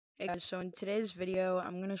Hey guys, so in today's video,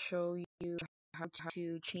 I'm going to show you how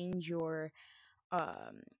to change your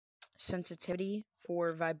um, sensitivity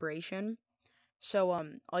for vibration. So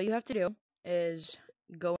all you have to do is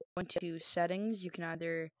go into settings. You can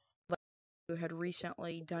either, like you had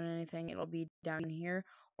recently done anything, it'll be down here,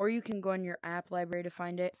 or you can go in your app library to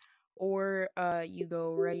find it, or you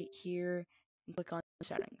go right here and click on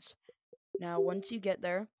settings. Now, once you get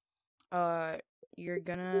there, uh, you're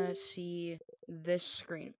gonna see this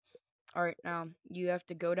screen. Alright, now you have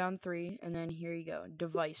to go down 3, and then here you go,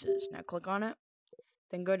 devices. Now click on it,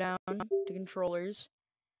 then go down to controllers,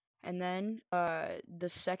 and then the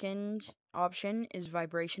second option is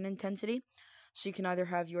vibration intensity. So you can either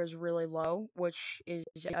have yours really low, which is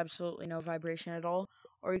absolutely no vibration at all,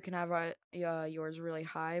 or you can have yours really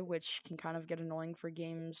high, which can kind of get annoying for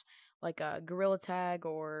games like Gorilla Tag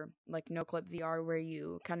or like No Clip VR, where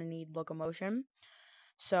you kind of need locomotion.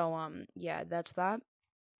 So yeah, that's that.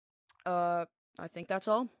 I think that's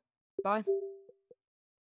all. Bye.